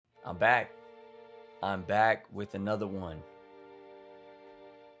I'm back. I'm back with another one.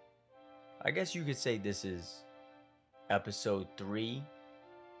 I guess you could say this is episode 3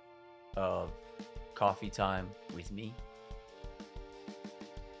 of Coffee Time with me.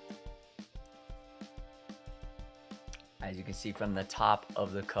 As you can see from the top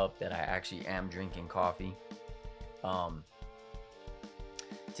of the cup that I actually am drinking coffee. Um,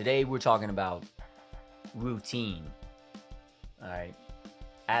 Today we're talking about routine. All right.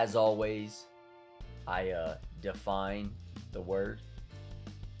 As always, I define the word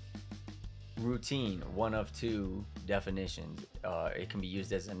routine, one of two definitions. It can be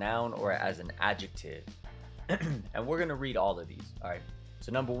used as a noun or as an adjective. And we're going to read all of these. All right.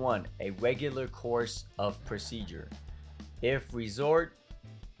 So, number one, a regular course of procedure. If resort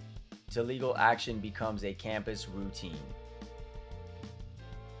to legal action becomes a campus routine.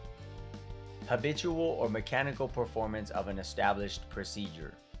 Habitual or mechanical performance of an established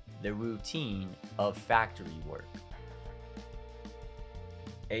procedure. The routine of factory work.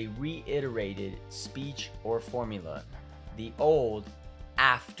 A reiterated speech or formula. The old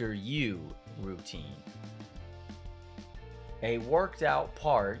after you routine. A worked out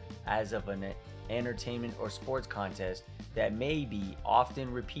part as of an entertainment or sports contest that may be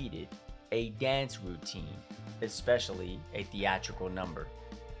often repeated. A dance routine, especially a theatrical number.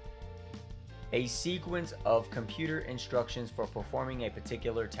 A sequence of computer instructions for performing a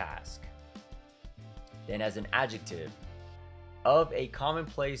particular task. Then, as an adjective, of a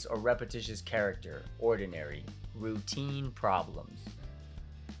commonplace or repetitious character, ordinary, routine problems.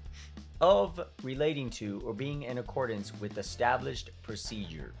 Of relating to or being in accordance with established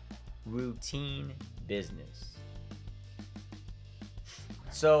procedure, routine business.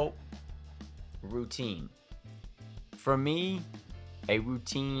 So, routine. For me, a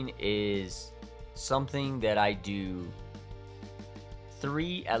routine is something that I do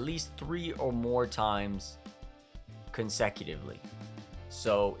at least three or more times consecutively.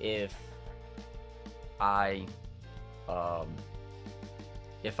 So if I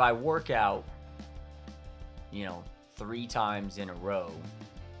work out, 3 times in a row,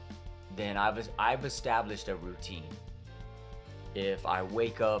 then I've established a routine. If I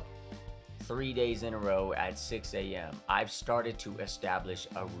wake up 3 days in a row at 6 a.m., I've started to establish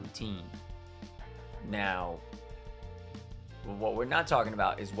a routine. Now, what we're not talking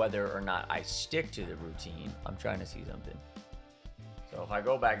about is whether or not I stick to the routine. I'm trying to see something. So if I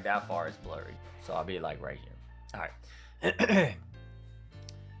go back that far, it's blurry. So I'll be like right here. All right.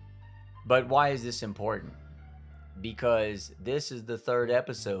 But why is this important? Because this is the 3rd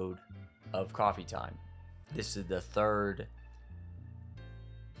episode of Coffee Time. This is the 3rd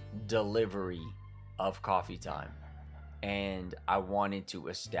delivery of Coffee Time. And I wanted to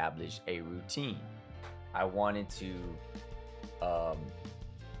establish a routine. I wanted to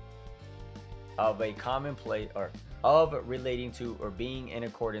of a commonplace or of relating to or being in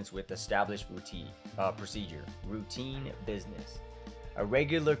accordance with established procedure, routine business, a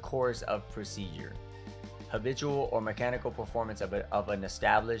regular course of procedure, habitual or mechanical performance of an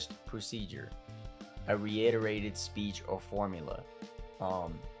established procedure, a reiterated speech or formula.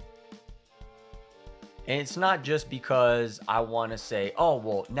 And it's not just because I want to say, oh,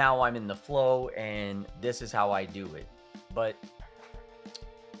 well, now I'm in the flow and this is how I do it. But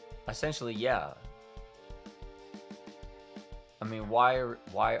essentially, yeah. I mean, why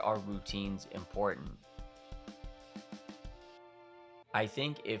are routines important? I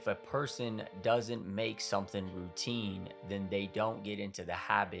think if a person doesn't make something routine, then they don't get into the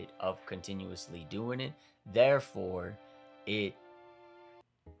habit of continuously doing it. Therefore, it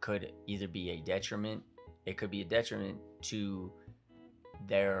could either be a detriment. It could be a detriment to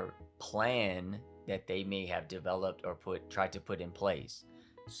their plan that they may have developed or tried to put in place.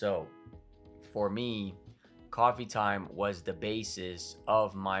 So, for me, coffee time was the basis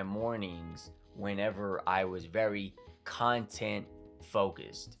of my mornings whenever I was very content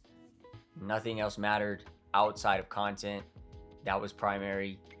focused. Nothing else mattered outside of content. That was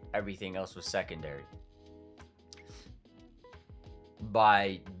primary. Everything else was secondary.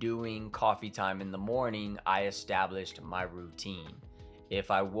 By doing coffee time in the morning, I established my routine.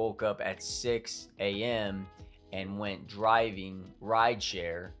 If I woke up at 6 a.m. and went driving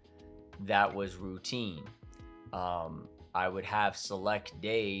rideshare, that was routine. I would have select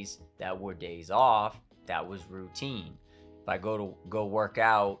days that were days off. That was routine. If I go work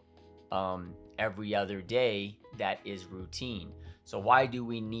out every other day, that is routine. So why do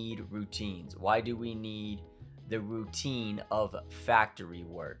we need routines? Why do we need the routine of factory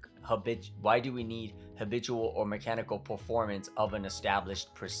work? Why do we need habitual or mechanical performance of an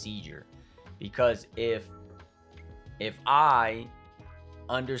established procedure? Because if I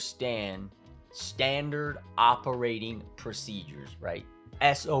understand standard operating procedures, right?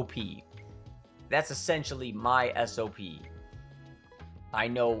 SOP. That's essentially my SOP. I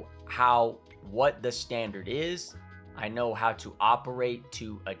know what the standard is. I know how to operate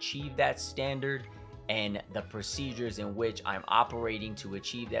to achieve that standard, and the procedures in which I'm operating to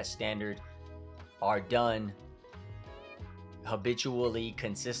achieve that standard are done habitually,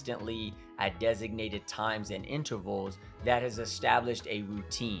 consistently, at designated times and intervals. That has established a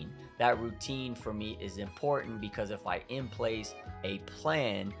routine. That routine for me is important because if I in place a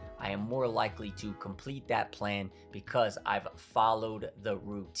plan, I am more likely to complete that plan because I've followed the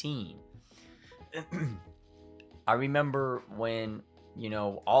routine. I remember when,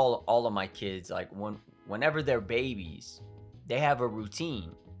 all of my kids, like whenever they're babies, they have a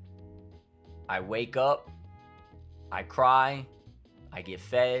routine. I wake up, I cry, I get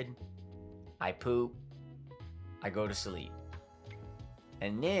fed, I poop, I go to sleep.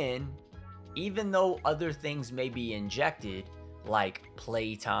 And then, even though other things may be injected, like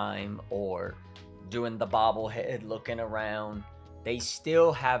playtime or doing the bobblehead, looking around, they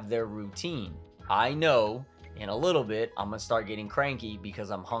still have their routine. I know in a little bit, I'm going to start getting cranky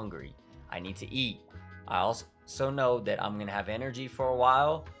because I'm hungry. I need to eat. I also know that I'm going to have energy for a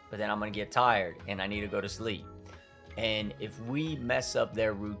while, but then I'm going to get tired and I need to go to sleep. And if we mess up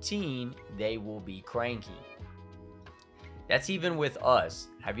their routine, they will be cranky. That's even with us.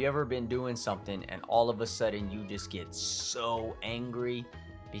 Have you ever been doing something and all of a sudden you just get so angry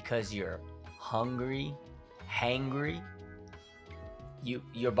because you're hungry, hangry?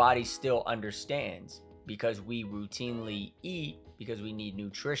 Your body still understands because we routinely eat because we need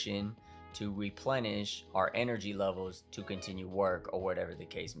nutrition to replenish our energy levels to continue work or whatever the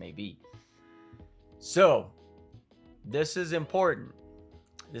case may be. So, this is important.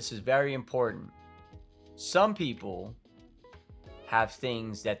 This is very important. Some people have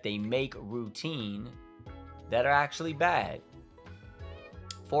things that they make routine that are actually bad.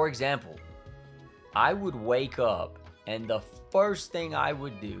 For example, I would wake up and the first thing I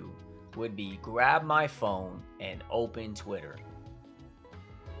would do would be grab my phone and open Twitter.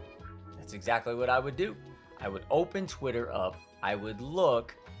 That's exactly what I would do. I would open Twitter up. I would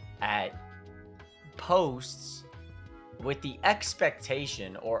look at posts with the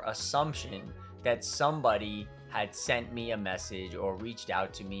expectation or assumption that somebody had sent me a message or reached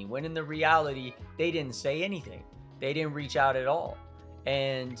out to me, when in the reality, they didn't say anything. They didn't reach out at all.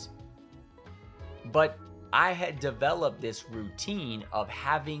 But I had developed this routine of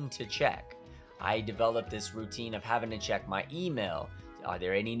having to check. I developed this routine of having to check my email. Are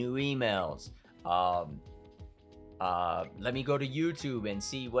there any new emails? Let me go to YouTube and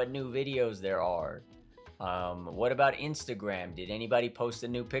see what new videos there are. What about Instagram? Did anybody post a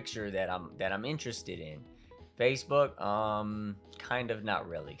new picture that I'm interested in? Facebook, kind of not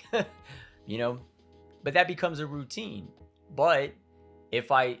really. But that becomes a routine. But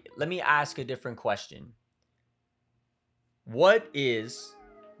let me ask a different question. What is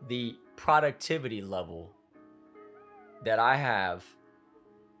the productivity level that I have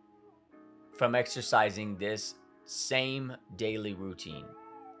from exercising this same daily routine?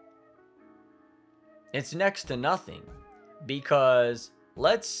 It's next to nothing, because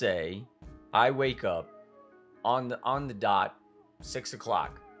let's say I wake up on the dot 6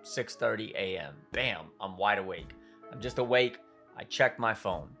 o'clock, 6:30 a.m. Bam, I'm wide awake. I'm just awake. I check my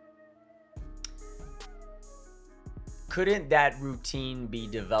phone. Couldn't that routine be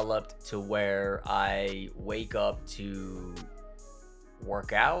developed to where I wake up to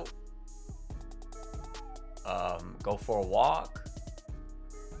work out, go for a walk,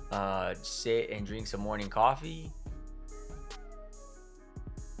 sit and drink some morning coffee,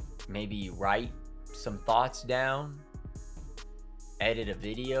 maybe write some thoughts down, edit a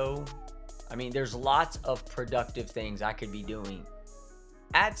video? I mean, there's lots of productive things I could be doing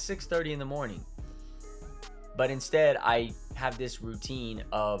at 6:30 in the morning. But instead, I have this routine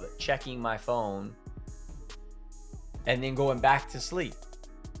of checking my phone and then going back to sleep.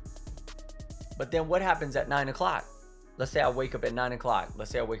 But then what happens at 9 o'clock? Let's say I wake up at 9 o'clock.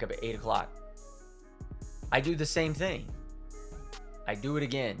 Let's say I wake up at 8 o'clock. I do the same thing. I do it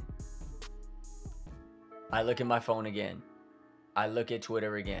again. I look at my phone again. I look at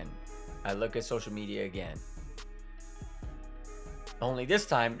Twitter again. I look at social media again. Only this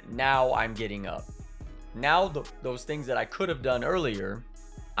time, now I'm getting up. Now those things that I could have done earlier,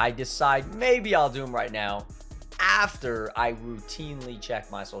 I decide maybe I'll do them right now after I routinely check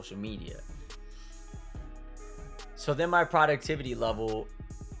my social media. So then my productivity level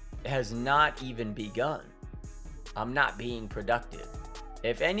has not even begun. I'm not being productive.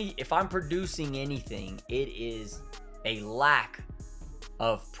 If I'm producing anything, it is a lack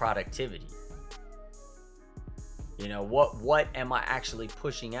of productivity. You know, what am I actually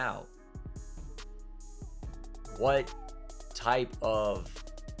pushing out? What type of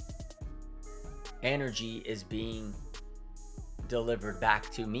energy is being delivered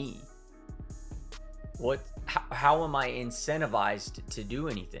back to me? How am I incentivized to do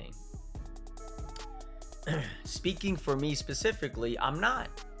anything? Speaking for me specifically, I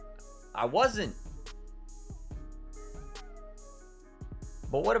wasn't.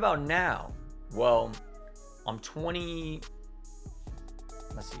 But what about now? Well, I'm 20.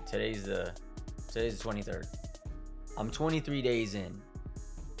 Let's see, today's the 23rd. I'm 23 days in.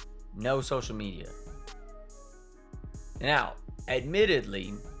 No social media. Now,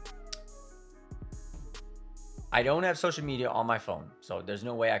 admittedly, I don't have social media on my phone, so there's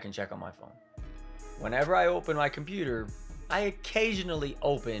no way I can check on my phone. Whenever I open my computer, I occasionally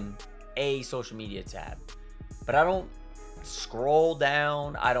open a social media tab, but I don't scroll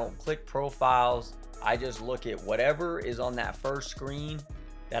down, I don't click profiles. I just look at whatever is on that first screen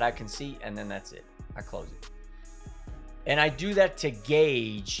that I can see, and then that's it. I close it. And I do that to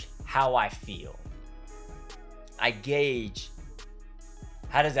gauge how I feel. I gauge,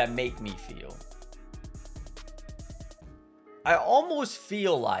 how does that make me feel? I almost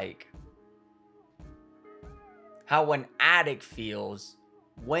feel like how an addict feels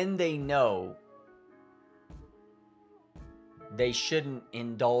when they know they shouldn't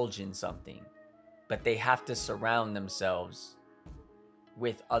indulge in something, but they have to surround themselves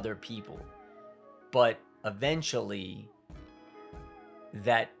with other people. But eventually,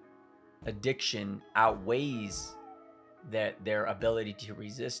 that addiction outweighs their ability to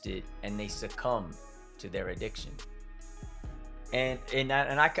resist it, and they succumb to their addiction. And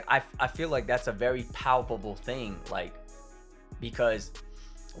I feel like that's a very palpable thing, like, because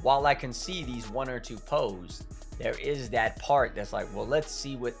while I can see these one or two posts, there is that part that's like, well, let's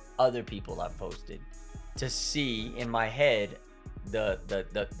see what other people have posted, to see in my head the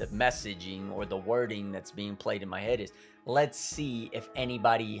messaging or the wording that's being played in my head is, let's see if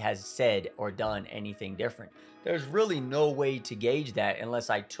anybody has said or done anything different. There's really no way to gauge that unless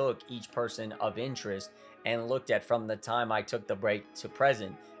I took each person of interest and looked at from the time I took the break to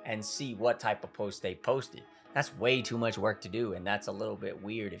present and see what type of post they posted. That's way too much work to do, and that's a little bit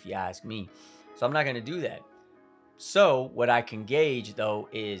weird if you ask me. So I'm not going to do that. So what I can gauge, though,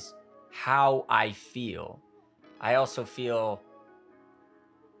 is how I feel. I also feel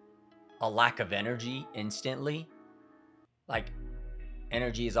a lack of energy instantly. Like,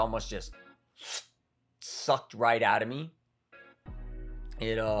 energy is almost just sucked right out of me.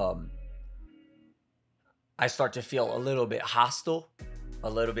 I start to feel a little bit hostile, a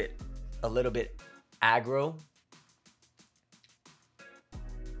little bit aggro.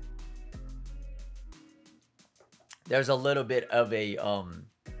 There's a little bit of a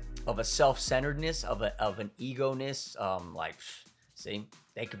self-centeredness, of an ego-ness. Like, see,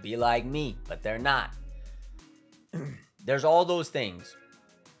 they could be like me, but they're not. There's all those things.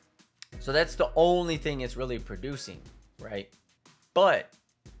 So that's the only thing it's really producing, right? But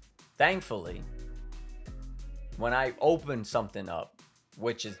thankfully, when I open something up,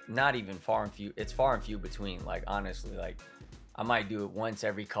 which is not even far and few, it's far and few between. Like, honestly, like, I might do it once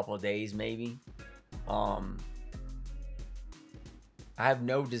every couple of days, maybe. I have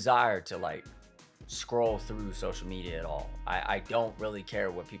no desire to, like, scroll through social media at all. I don't really care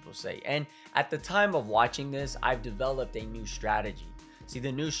what people say. And at the time of watching this, I've developed a new strategy. See,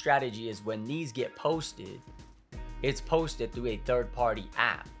 the new strategy is when these get posted, it's posted through a third-party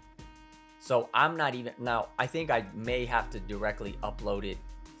app. So I'm not even, now I think I may have to directly upload it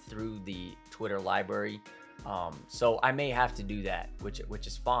through the Twitter library. So I may have to do that, which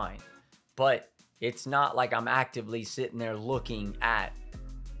is fine. But it's not like I'm actively sitting there looking at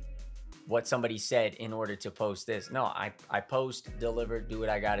what somebody said in order to post this. No, I post, deliver, do what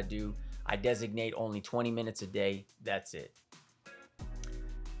I got to do. I designate only 20 minutes a day. That's it.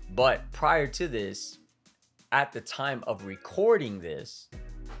 But prior to this, at the time of recording this,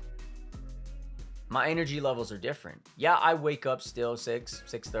 my energy levels are different. Yeah, I wake up still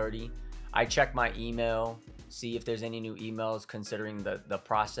 6:30. I check my email, see if there's any new emails, considering the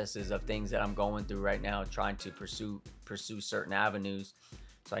processes of things that I'm going through right now, trying to pursue certain avenues.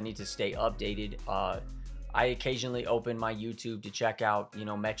 So I need to stay updated. I occasionally open my YouTube to check out,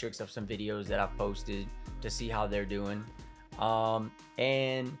 metrics of some videos that I've posted to see how they're doing.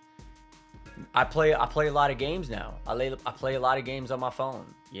 And I play a lot of games now. I play a lot of games on my phone.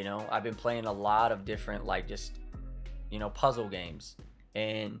 I've been playing a lot of different, like, just, puzzle games,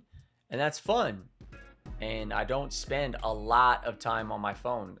 and that's fun. And I don't spend a lot of time on my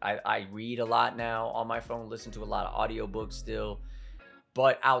phone. I read a lot now on my phone, listen to a lot of audiobooks still.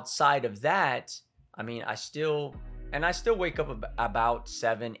 But outside of that, I mean, I still wake up about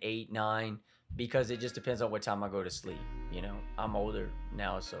 7, 8, 9, because it just depends on what time I go to sleep. I'm older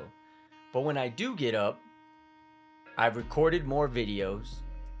now, so. But when I do get up, I've recorded more videos.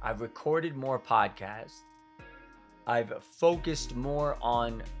 I've recorded more podcasts. I've focused more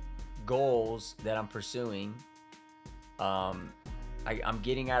on goals that I'm pursuing. I'm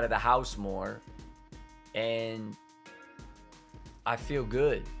getting out of the house more, and I feel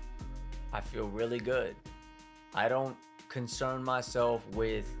good. I feel really good. I don't concern myself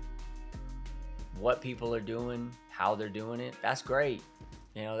with what people are doing, how they're doing it. That's great.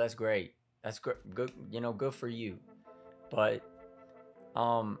 That's great. That's good. Good for you. But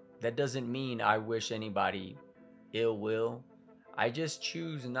that doesn't mean I wish anybody ill will. I just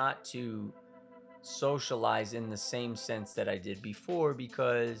choose not to socialize in the same sense that I did before,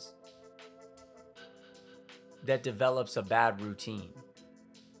 because that develops a bad routine.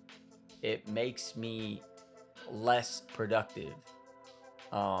 It makes me less productive.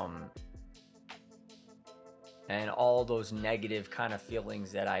 And all those negative kind of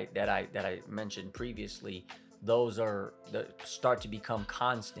feelings that I mentioned previously, those start to become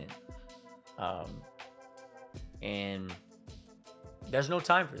constant. And there's no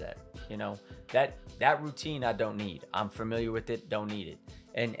time for that. That routine I don't need. I'm familiar with it, don't need it.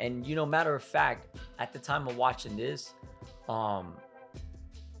 And matter of fact, at the time of watching this,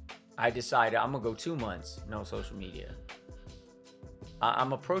 I decided I'm gonna go 2 months, no social media.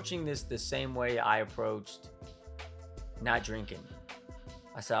 I'm approaching this the same way I approached not drinking.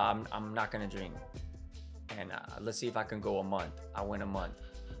 I said, I'm not gonna drink, and let's see if I can go a month. I went a month,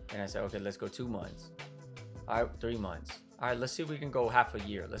 and I said, okay, let's go 2 months. All right, 3 months. All right, let's see if we can go half a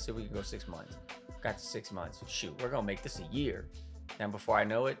year. Let's see if we can go 6 months. Got to 6 months. Shoot, we're gonna make this a year. And before I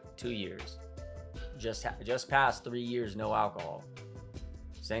know it, 2 years. Just past 3 years, no alcohol.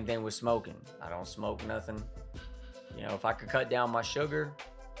 Same thing with smoking. I don't smoke nothing. If I could cut down my sugar,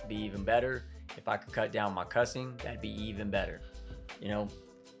 it'd be even better. If I could cut down my cussing, that'd be even better.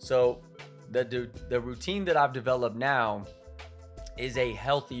 So the routine that I've developed now is a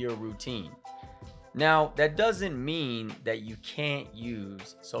healthier routine. Now, that doesn't mean that you can't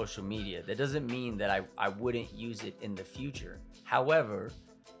use social media. That doesn't mean that I wouldn't use it in the future. However,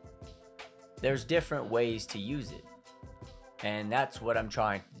 there's different ways to use it. And that's what I'm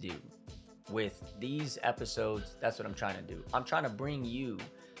trying to do. With these episodes, that's what I'm trying to do. I'm trying to bring you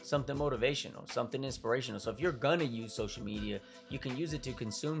something motivational, something inspirational. So if you're gonna use social media, you can use it to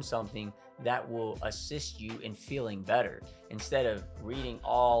consume something that will assist you in feeling better, instead of reading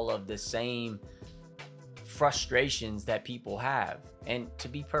all of the same frustrations that people have. And to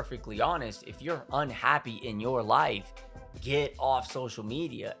be perfectly honest, if you're unhappy in your life, get off social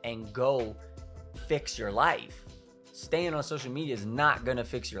media and go fix your life. Staying on social media is not gonna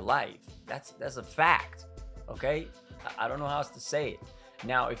fix your life. That's a fact. Okay? I don't know how else to say it.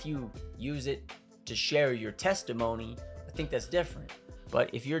 Now, if you use it to share your testimony, I think that's different. But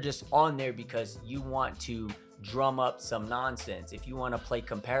if you're just on there because you want to drum up some nonsense, if you want to play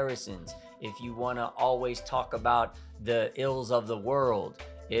comparisons, if you want to always talk about the ills of the world,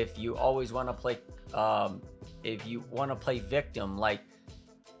 if you always want to play, if you want to play victim, like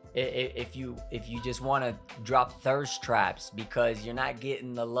if you just want to drop thirst traps because you're not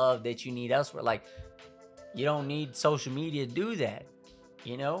getting the love that you need elsewhere, like, you don't need social media to do that,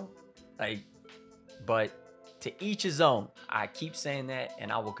 but to each his own. I keep saying that,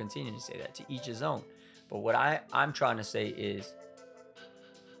 and I will continue to say that, to each his own. But what I'm trying to say is,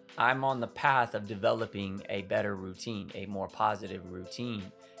 I'm on the path of developing a better routine, a more positive routine.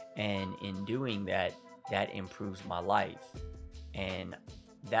 And in doing that, that improves my life. And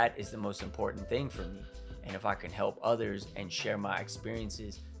that is the most important thing for me. And if I can help others and share my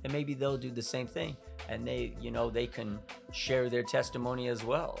experiences, then maybe they'll do the same thing. And they can share their testimony as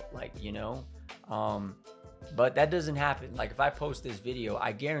well. But that doesn't happen. Like, if I post this video,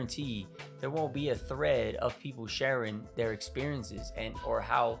 I guarantee there won't be a thread of people sharing their experiences or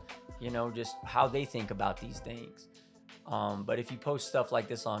how, just how they think about these things. But if you post stuff like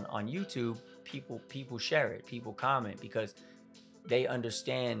this on YouTube, people share it, people comment, because they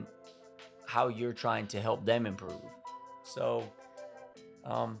understand how you're trying to help them improve. So,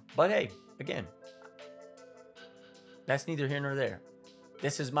 but hey, again, that's neither here nor there.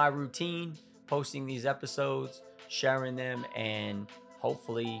 This is my routine, posting these episodes, sharing them, and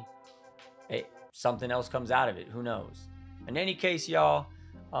hopefully something else comes out of it. Who knows? In any case, y'all,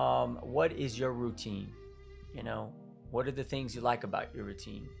 what is your routine? What are the things you like about your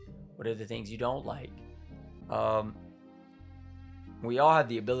routine? What are the things you don't like? We all have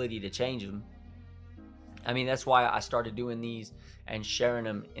the ability to change them. I mean, that's why I started doing these and sharing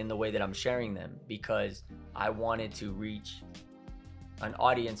them in the way that I'm sharing them, because I wanted to reach an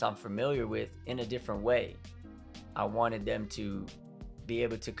audience I'm familiar with in a different way. I wanted them to be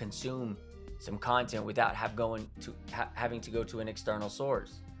able to consume some content without having to go to an external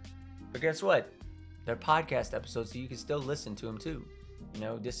source. But guess what? They're podcast episodes, so you can still listen to them too.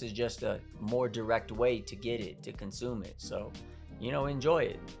 This is just a more direct way to get it, to consume it. So, enjoy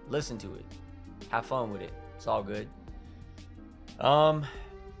it, listen to it, have fun with it. It's all good. I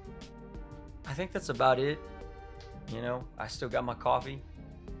think that's about it. I still got my coffee.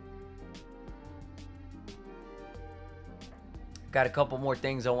 Got a couple more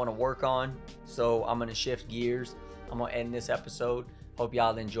things I want to work on, so I'm going to shift gears. I'm going to end this episode. Hope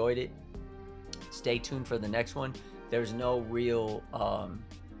y'all enjoyed it. Stay tuned for the next one. There's no real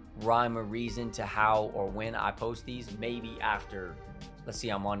rhyme or reason to how or when I post these. Maybe after, let's see,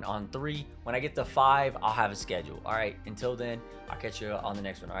 I'm on 3. When I get to 5, I'll have a schedule. All right, until then, I'll catch you on the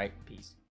next one. All right, peace.